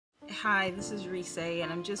Hi, this is Risée,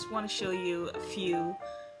 and I just want to show you a few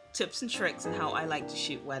tips and tricks on how I like to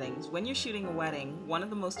shoot weddings. When you're shooting a wedding, one of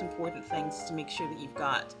the most important things is to make sure that you've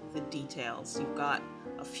got the details. You've got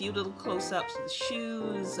a few little close-ups of the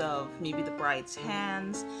shoes, of maybe the bride's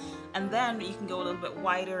hands, and then you can go a little bit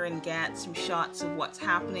wider and get some shots of what's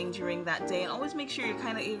happening during that day. And always make sure you're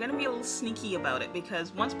going to be a little sneaky about it,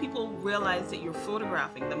 because once people realize that you're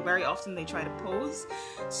photographing them, very often they try to pose.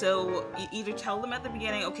 So you either tell them at the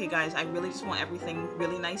beginning, okay guys, I really just want everything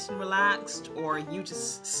really nice and relaxed, or you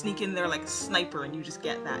just sneak in there like a sniper and you just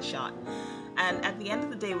get that shot. And at the end of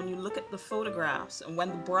the day, when you look at the photographs, and when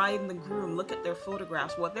the bride and the groom look at their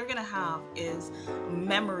photographs, what they're going to have is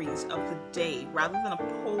memories of the day, rather than a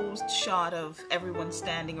posed shot of everyone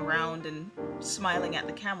standing around and smiling at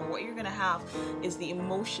the camera. What you're going to have is the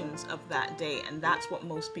emotions of that day, and that's what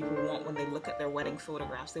most people want when they look at their wedding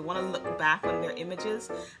photographs. They want to look back on their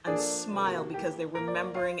images and smile, because they're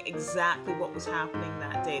remembering exactly what was happening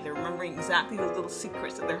that day. They're remembering exactly those little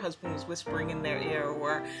secrets that their husband was whispering in their ear,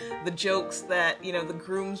 or the jokes that, you know, the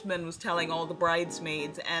groomsman was telling all the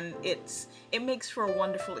bridesmaids, and it makes for a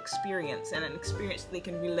wonderful experience, and an experience that they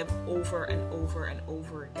can relive over and over and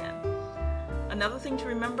over again. Another thing to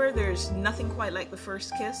remember, there's nothing quite like the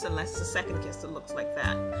first kiss unless it's the second kiss that looks like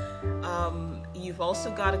that. You've also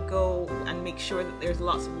got to go and make sure that there's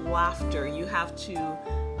lots of laughter. You have to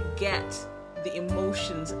get the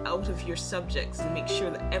emotions out of your subjects and make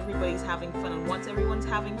sure that everybody's having fun. And once everyone's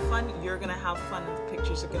having fun, you're going to have fun, and the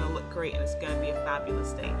pictures are going to look great, and it's going to be a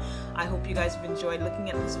fabulous day. I hope you guys have enjoyed looking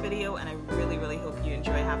at this video, and I really, really hope you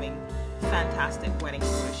enjoy having fantastic wedding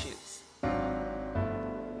photo shoots.